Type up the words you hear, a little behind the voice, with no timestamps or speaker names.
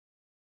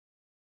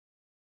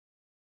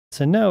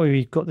So now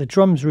we've got the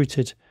drums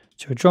routed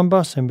to a drum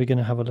bus, and we're going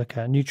to have a look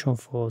at Neutron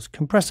 4's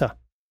compressor.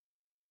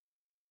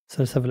 So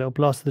let's have a little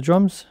blast of the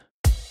drums.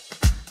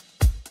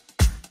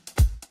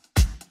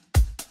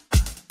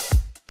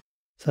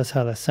 So that's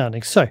how they're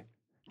sounding. So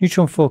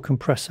Neutron 4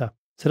 compressor.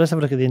 So let's have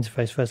a look at the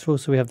interface first of all.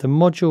 So we have the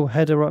module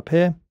header up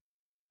here.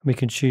 We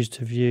can choose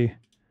to view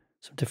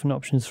some different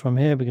options from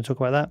here. We can talk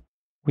about that.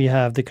 We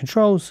have the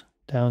controls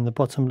down the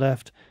bottom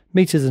left,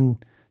 meters and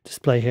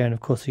display here, and of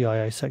course the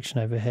I/O section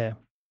over here.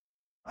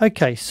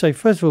 Okay, so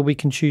first of all, we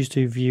can choose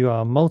to view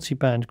our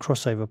multiband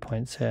crossover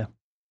points here.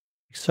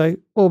 So,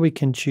 or we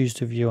can choose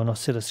to view an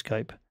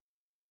oscilloscope.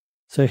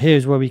 So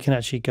here's where we can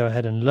actually go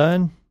ahead and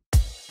learn.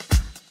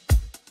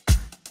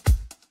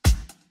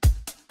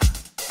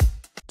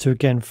 To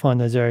again find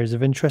those areas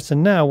of interest.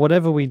 And now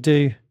whatever we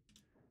do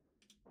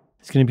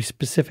is going to be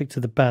specific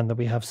to the band that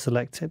we have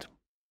selected.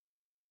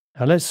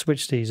 Now let's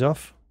switch these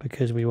off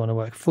because we want to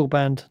work full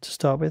band to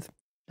start with.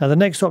 Now the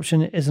next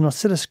option is an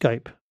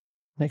oscilloscope.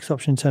 Next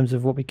option in terms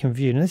of what we can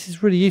view. And this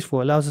is really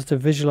useful. It allows us to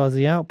visualize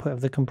the output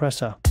of the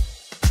compressor.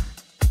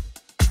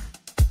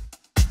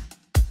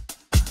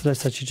 So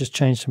let's actually just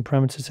change some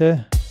parameters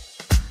here.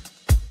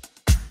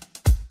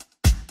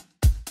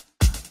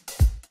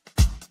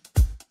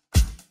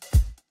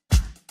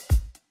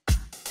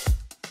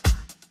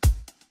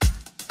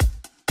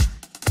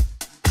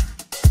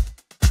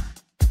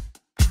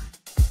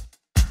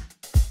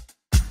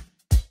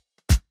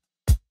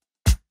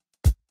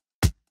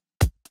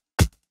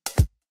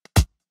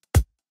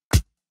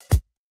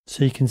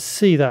 So you can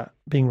see that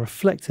being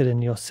reflected in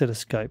the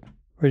oscilloscope.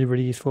 Really,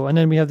 really useful. And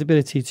then we have the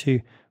ability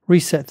to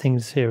reset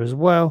things here as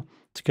well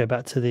to go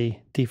back to the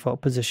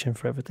default position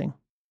for everything.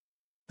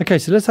 Okay,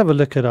 so let's have a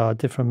look at our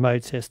different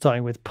modes here,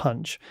 starting with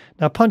punch.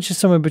 Now punch is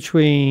somewhere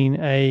between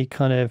a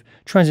kind of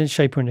transient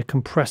shaper and a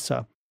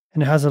compressor.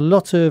 And it has a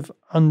lot of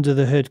under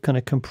the hood kind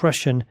of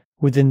compression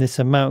within this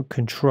amount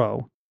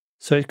control.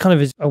 So it kind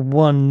of is a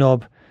one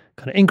knob,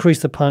 kind of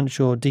increase the punch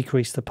or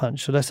decrease the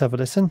punch. So let's have a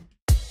listen.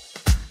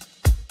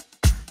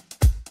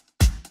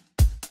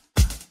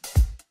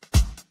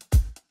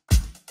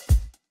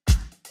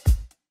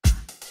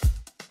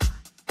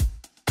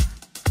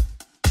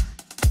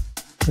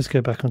 Let's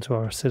go back onto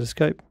our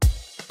oscilloscope.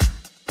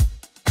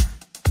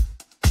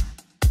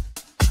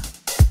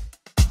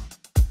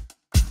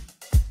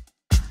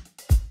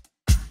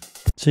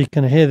 So you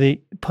can hear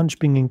the punch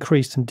being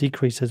increased and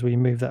decreased as we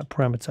move that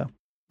parameter.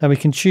 Now we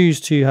can choose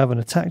to have an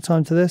attack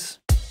time to this.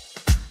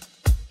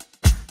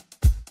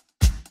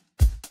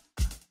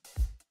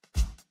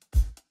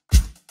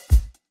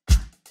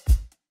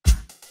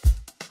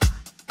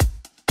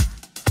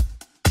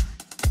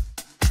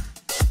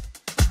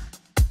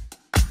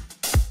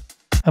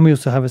 And we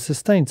also have a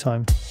sustain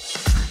time.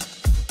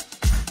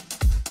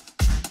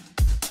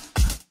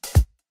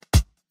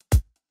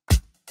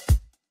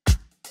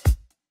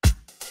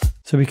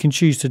 So we can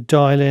choose to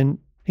dial in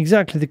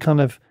exactly the kind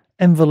of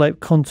envelope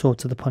contour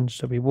to the punch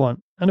that we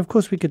want. And of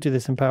course we could do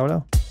this in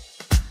parallel.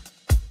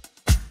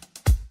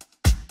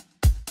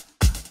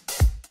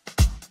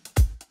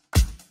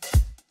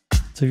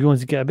 So if you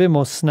wanted to get a bit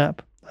more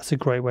snap, that's a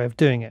great way of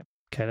doing it.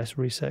 Okay, let's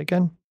reset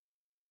again.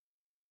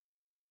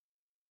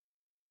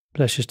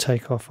 Let's just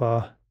take off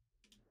our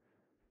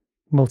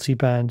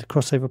multi-band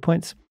crossover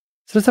points.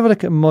 So let's have a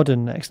look at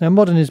modern next. Now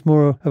modern is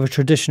more of a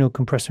traditional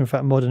compressor. In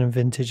fact, modern and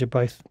vintage are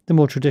both the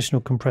more traditional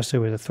compressor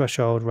with a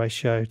threshold,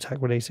 ratio,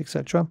 tach release,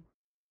 etc.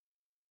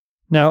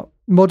 Now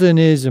modern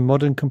is a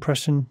modern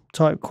compression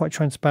type, quite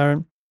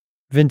transparent.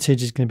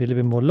 Vintage is going to be a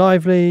little bit more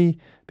lively,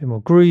 a bit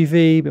more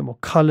groovy, a bit more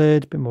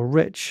coloured, a bit more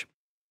rich.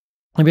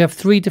 And we have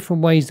three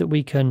different ways that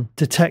we can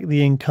detect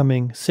the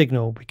incoming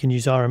signal. We can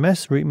use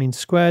RMS, root mean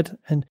squared,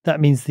 and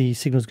that means the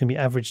signal is going to be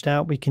averaged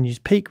out. We can use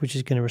peak, which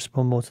is going to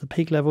respond more to the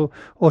peak level,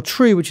 or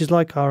true, which is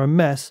like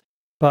RMS,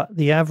 but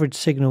the average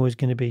signal is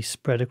going to be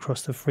spread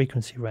across the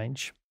frequency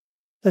range.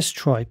 Let's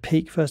try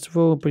peak first of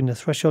all, bring the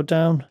threshold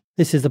down.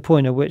 This is the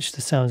point at which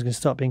the sound is going to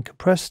start being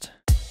compressed.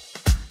 You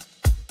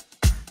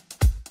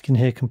can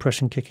hear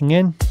compression kicking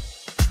in.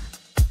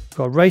 We've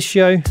got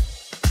ratio.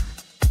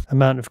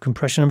 Amount of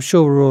compression. I'm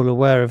sure we're all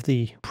aware of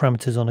the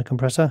parameters on a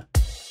compressor.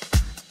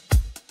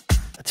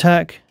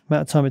 Attack,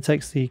 amount of time it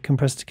takes the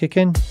compressor to kick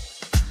in.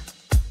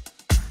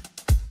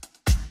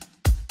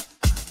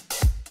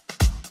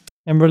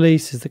 And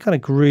release is the kind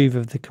of groove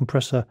of the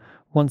compressor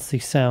once the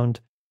sound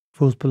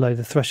falls below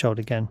the threshold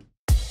again.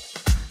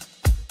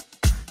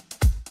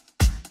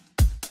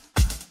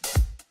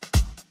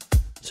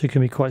 So it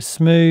can be quite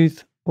smooth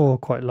or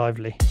quite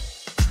lively.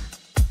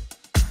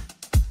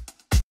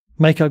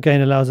 Makeup gain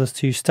allows us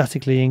to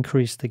statically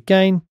increase the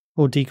gain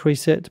or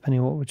decrease it, depending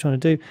on what we're trying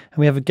to do. And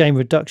we have a gain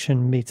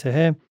reduction meter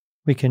here.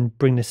 We can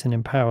bring this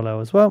in parallel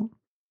as well.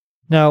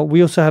 Now,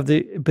 we also have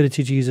the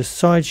ability to use a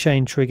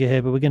sidechain trigger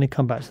here, but we're going to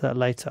come back to that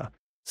later.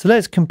 So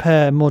let's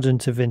compare modern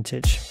to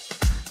vintage.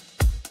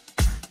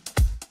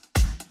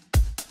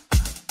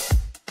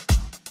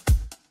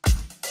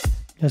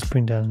 Let's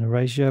bring down the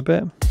ratio a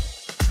bit.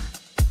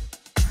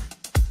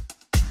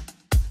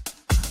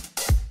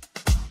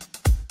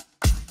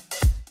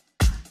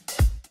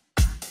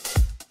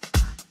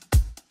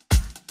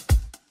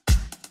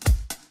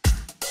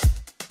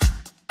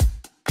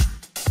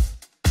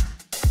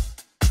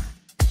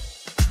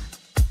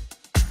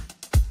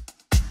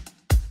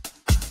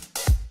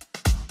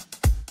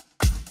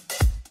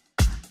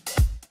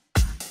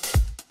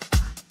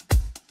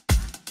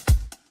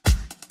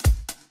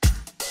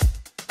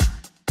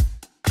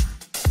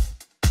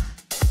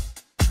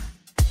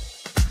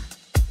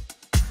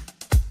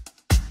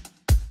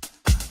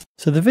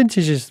 So the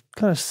vintage is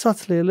kind of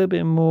subtly a little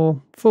bit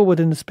more forward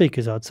in the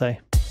speakers, I'd say.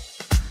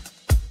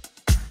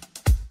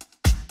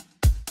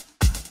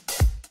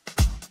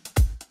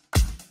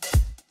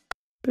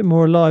 Bit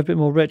more alive, bit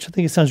more rich. I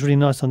think it sounds really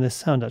nice on this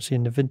sound actually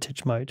in the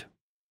vintage mode.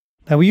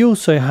 Now we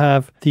also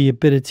have the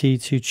ability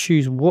to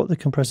choose what the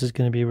compressor is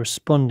going to be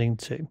responding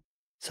to.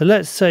 So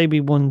let's say we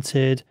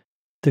wanted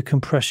the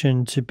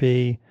compression to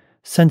be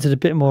centered a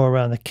bit more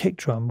around the kick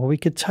drum. Well, we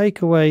could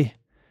take away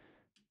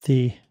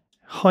the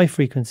high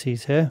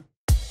frequencies here.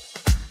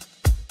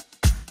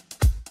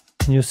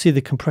 And you'll see the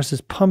compressor's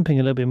pumping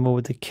a little bit more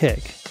with the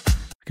kick.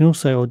 We can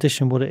also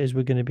audition what it is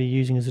we're going to be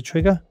using as a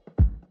trigger.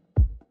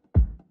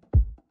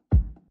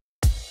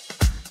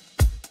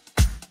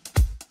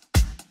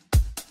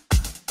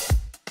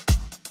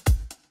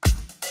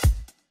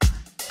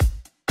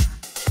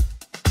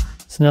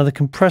 So now the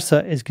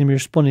compressor is going to be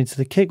responding to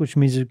the kick, which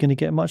means we're going to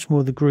get much more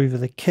of the groove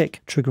of the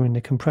kick triggering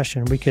the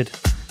compression. We could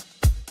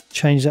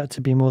change that to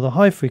be more the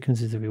high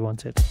frequencies if we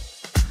wanted.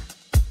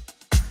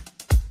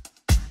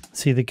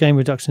 See, the gain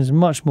reduction is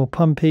much more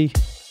pumpy.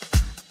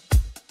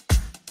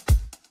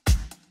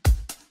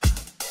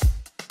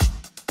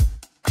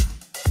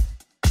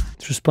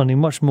 It's responding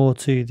much more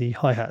to the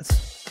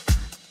hi-hats.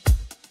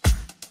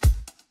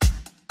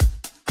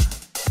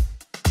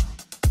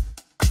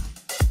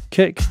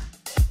 Kick.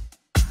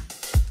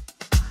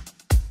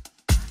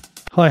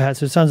 Hi-hats,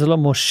 so it sounds a lot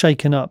more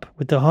shaken up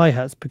with the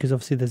hi-hats because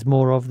obviously there's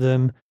more of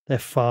them, they're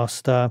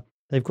faster,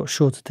 they've got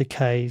shorter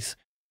decays.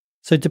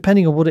 So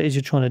depending on what it is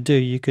you're trying to do,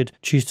 you could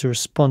choose to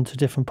respond to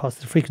different parts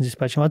of the frequency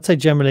spectrum. I'd say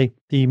generally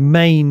the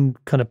main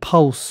kind of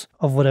pulse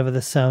of whatever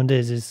the sound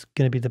is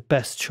going to be the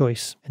best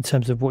choice in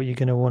terms of what you're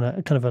going to want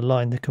to kind of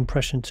align the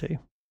compression to.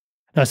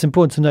 Now it's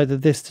important to note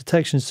that this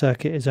detection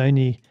circuit is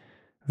only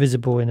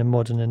visible in the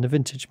modern and the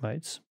vintage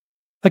modes.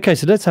 Okay,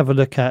 so let's have a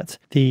look at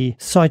the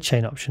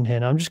sidechain option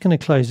here. Now I'm just going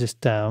to close this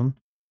down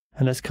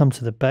and let's come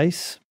to the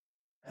bass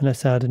and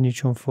let's add a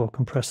Neutron 4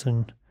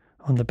 compressor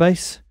on the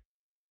bass.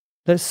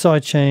 Let's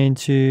sidechain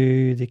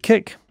to the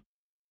kick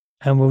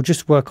and we'll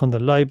just work on the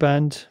low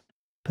band,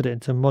 put it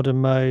into modern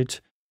mode,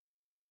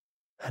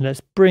 and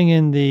let's bring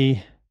in the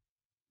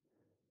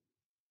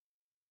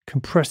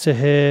compressor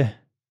here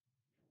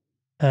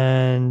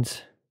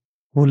and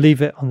we'll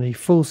leave it on the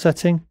full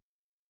setting.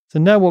 So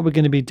now what we're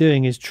going to be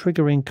doing is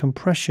triggering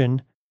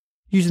compression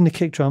using the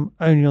kick drum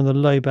only on the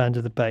low band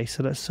of the bass.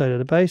 So let's solo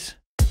the bass.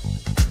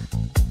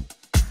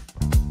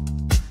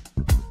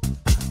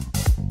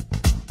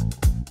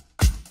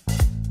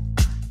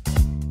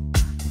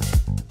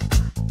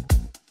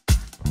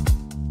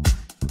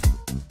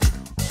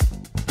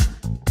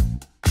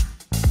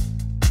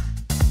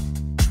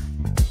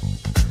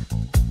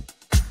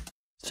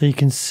 So you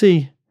can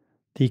see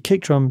the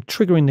kick drum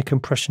triggering the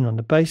compression on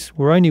the bass.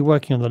 We're only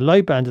working on the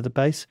low band of the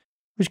bass,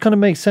 which kind of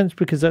makes sense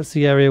because that's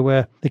the area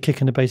where the kick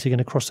and the bass are going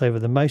to cross over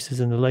the most, is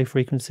in the low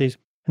frequencies.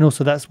 And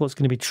also that's what's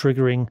going to be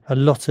triggering a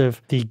lot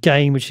of the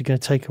gain, which is going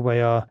to take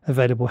away our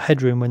available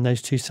headroom when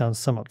those two sounds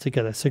sum up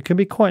together. So it can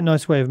be quite a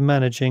nice way of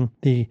managing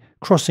the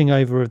crossing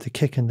over of the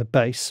kick and the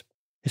bass,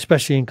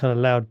 especially in kind of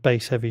loud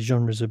bass heavy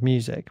genres of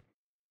music.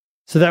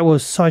 So that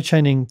was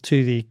sidechaining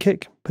to the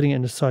kick, putting it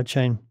in the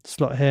sidechain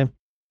slot here,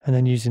 and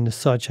then using the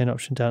sidechain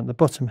option down at the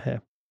bottom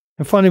here.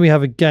 And finally, we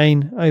have a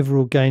gain,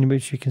 overall gain,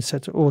 which we can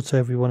set to auto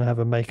if we want to have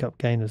a makeup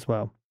gain as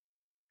well.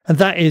 And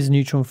that is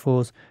Neutron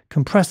 4's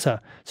compressor.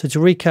 So to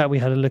recap, we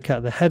had a look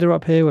at the header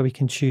up here where we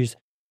can choose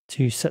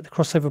to set the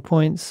crossover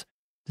points,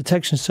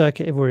 detection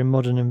circuit if we're in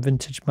modern and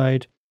vintage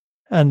mode,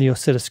 and the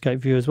oscilloscope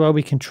view as well.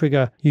 We can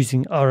trigger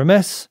using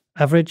RMS,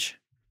 average,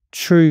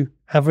 true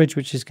average,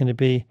 which is going to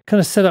be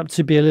kind of set up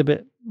to be a little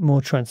bit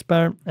more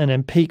transparent, and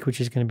then peak, which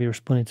is going to be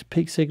responding to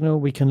peak signal.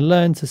 We can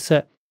learn to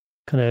set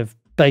kind of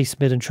bass,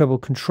 mid and treble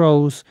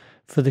controls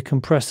for the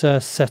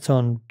compressor, set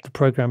on the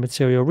program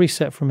material,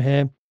 reset from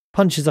here.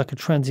 Punch is like a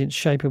transient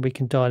shaper. We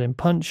can dial in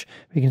punch.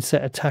 We can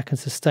set attack and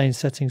sustain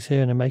settings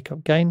here and a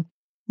makeup gain.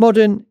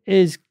 Modern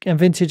is and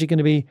vintage are going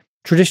to be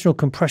traditional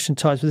compression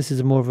types, but this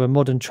is more of a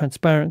modern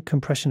transparent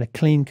compression, a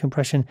clean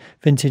compression.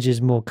 Vintage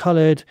is more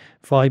colored,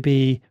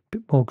 vibey, a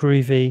bit more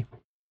groovy,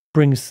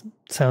 brings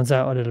sounds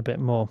out a little bit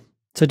more.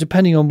 So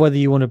depending on whether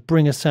you want to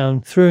bring a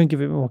sound through and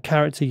give it more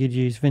character, you'd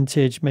use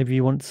vintage. Maybe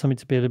you want something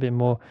to be a little bit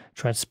more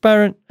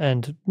transparent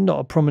and not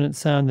a prominent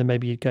sound, then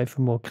maybe you'd go for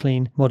more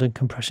clean modern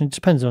compression. It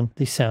depends on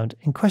the sound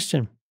in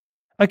question.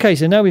 Okay,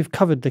 so now we've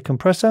covered the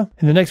compressor.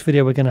 In the next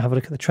video, we're going to have a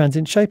look at the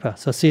transient shaper.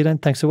 So I'll see you then.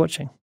 Thanks for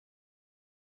watching.